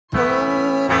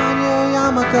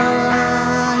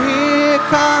Hanukkah, here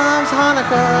comes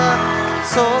Hanukkah.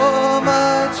 So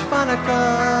much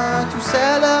Hanukkah to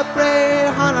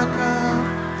celebrate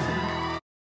Hanukkah.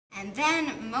 And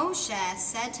then Moshe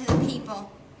said to the people,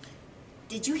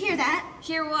 "Did you hear that?"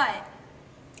 Hear what?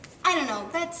 I don't know.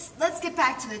 Let's get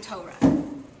back to the Torah.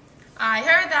 I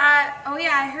heard that. Oh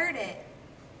yeah, I heard it.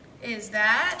 Is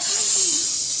that?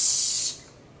 Shh.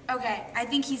 Okay, I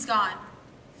think he's gone.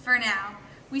 For now.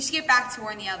 We should get back to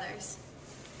warn the others.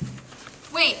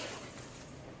 Wait.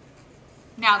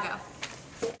 Now go.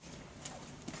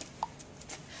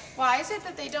 Why is it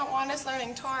that they don't want us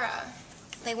learning Torah?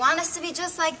 They want us to be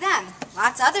just like them.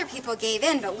 Lots of other people gave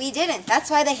in, but we didn't. That's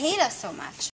why they hate us so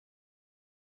much.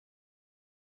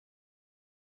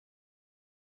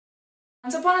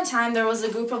 Once upon a time, there was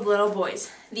a group of little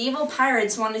boys. The evil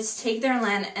pirates wanted to take their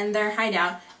land and their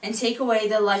hideout and take away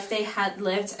the life they had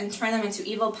lived and turn them into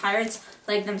evil pirates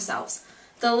like themselves.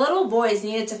 The little boys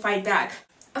needed to fight back.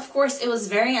 Of course, it was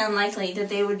very unlikely that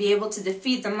they would be able to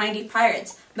defeat the mighty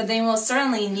pirates, but they most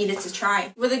certainly needed to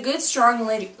try. With a good, strong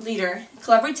leader,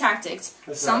 clever tactics,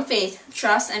 some faith,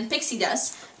 trust, and pixie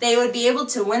dust, they would be able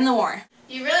to win the war.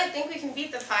 You really think we can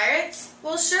beat the pirates?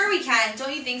 Well, sure we can.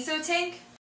 Don't you think so, Tink?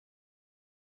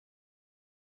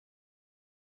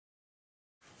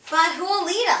 But who will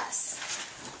lead us?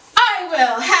 I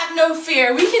will. Have no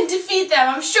fear. We can defeat them.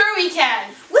 I'm sure we can.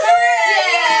 Yay!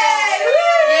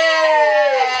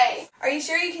 Yay! Are you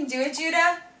sure you can do it,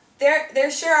 Judah?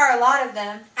 There sure are a lot of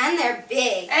them. And they're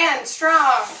big. And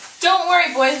strong. Don't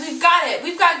worry, boys. We've got it.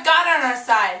 We've got God on our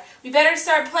side. We better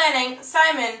start planning.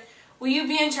 Simon, will you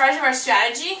be in charge of our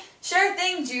strategy? Sure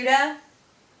thing, Judah.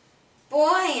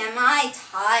 Boy, am I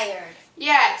tired.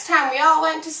 Yeah, it's time we all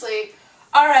went to sleep.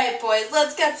 All right, boys.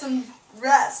 Let's get some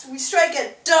rest. We strike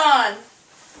at dawn.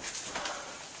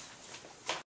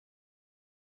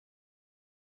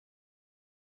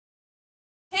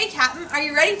 Hey, Captain, are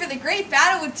you ready for the great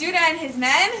battle with Judah and his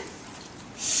men?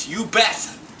 You bet!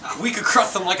 We could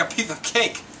crush them like a piece of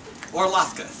cake. Or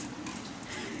latkes.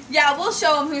 Yeah, we'll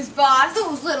show them who's boss.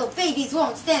 Those little babies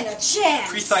won't stand a chance.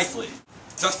 Precisely.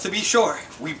 Just to be sure,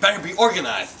 we better be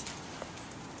organized.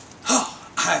 Oh,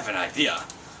 I have an idea.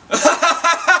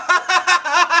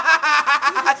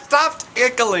 Stop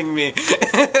tickling me.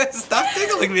 Stop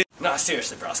tickling me. No,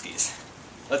 seriously, broskies.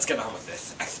 Let's get on with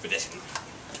this expedition.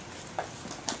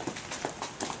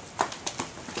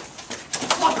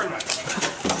 Flopper nuts.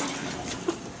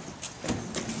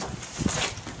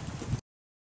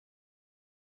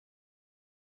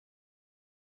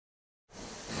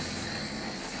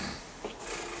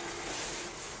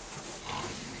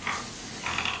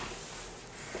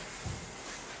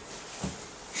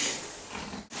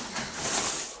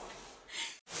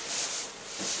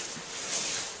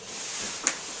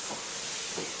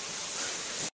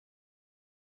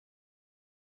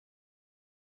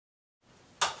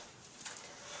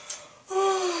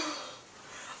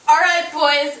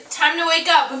 Boys, time to wake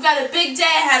up. We've got a big day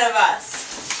ahead of us.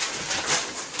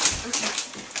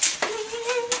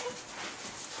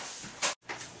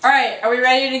 Alright, are we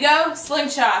ready to go?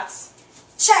 Slingshots.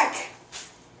 Check.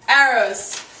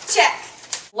 Arrows. Check.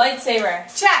 Lightsaber.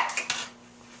 Check.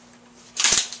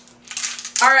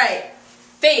 Alright.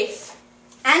 Faith.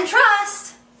 And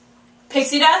trust.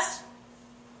 Pixie dust.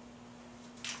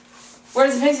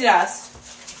 Where's the pixie dust?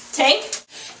 Tank?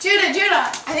 Judah,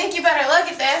 I think you better look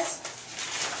at this.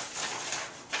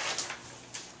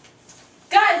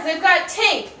 Guys, they've got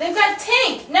tank. They've got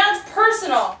tank. Now it's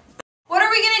personal. What are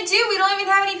we going to do? We don't even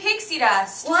have any pixie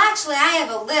dust. Well, actually, I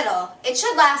have a little. It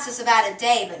should last us about a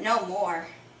day, but no more.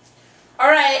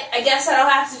 Alright, I guess that'll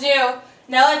have to do.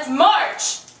 Now let's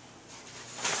march.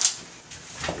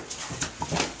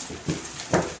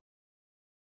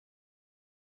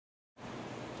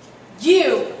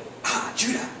 You! Ah,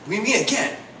 Judah, we meet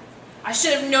again. I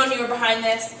should have known you were behind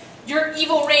this. Your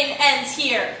evil reign ends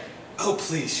here. Oh,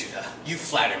 please, Judah. You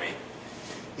flatter me.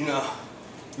 You know,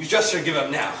 you just should give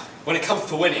up now. When it comes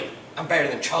to winning, I'm better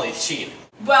than Charlie Sheen.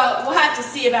 Well, we'll have to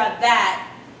see about that.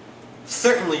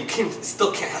 Certainly, you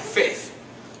still can't have faith.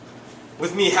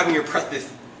 With me having your press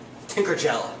this Tinker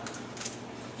Gel.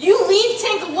 You leave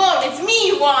Tink alone. It's me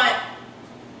you want.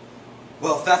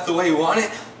 Well, if that's the way you want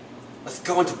it, let's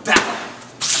go into battle.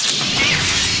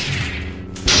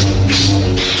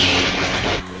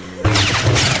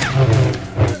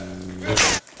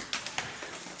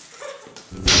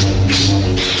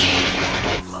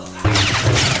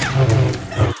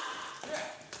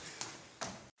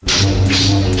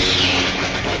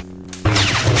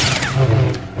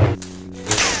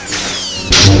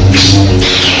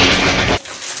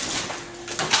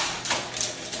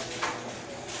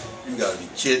 You gotta be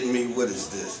kidding me. What is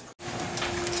this?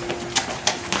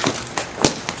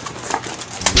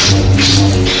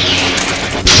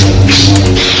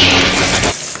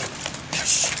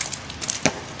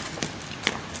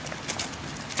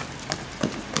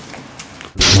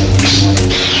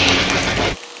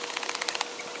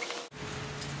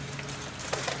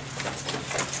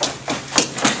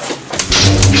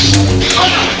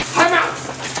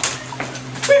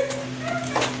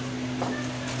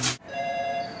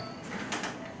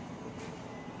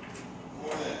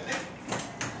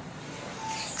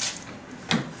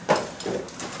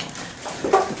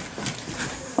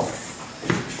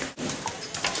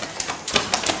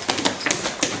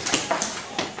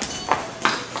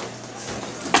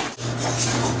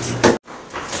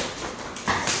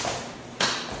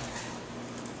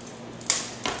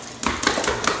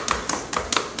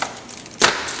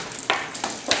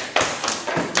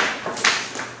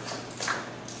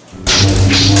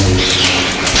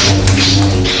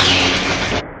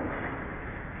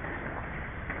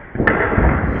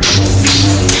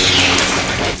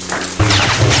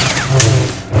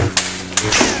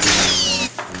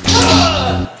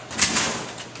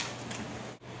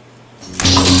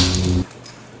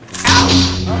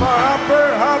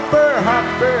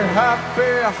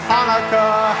 Happy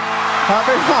Hanukkah!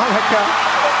 Happy Hanukkah!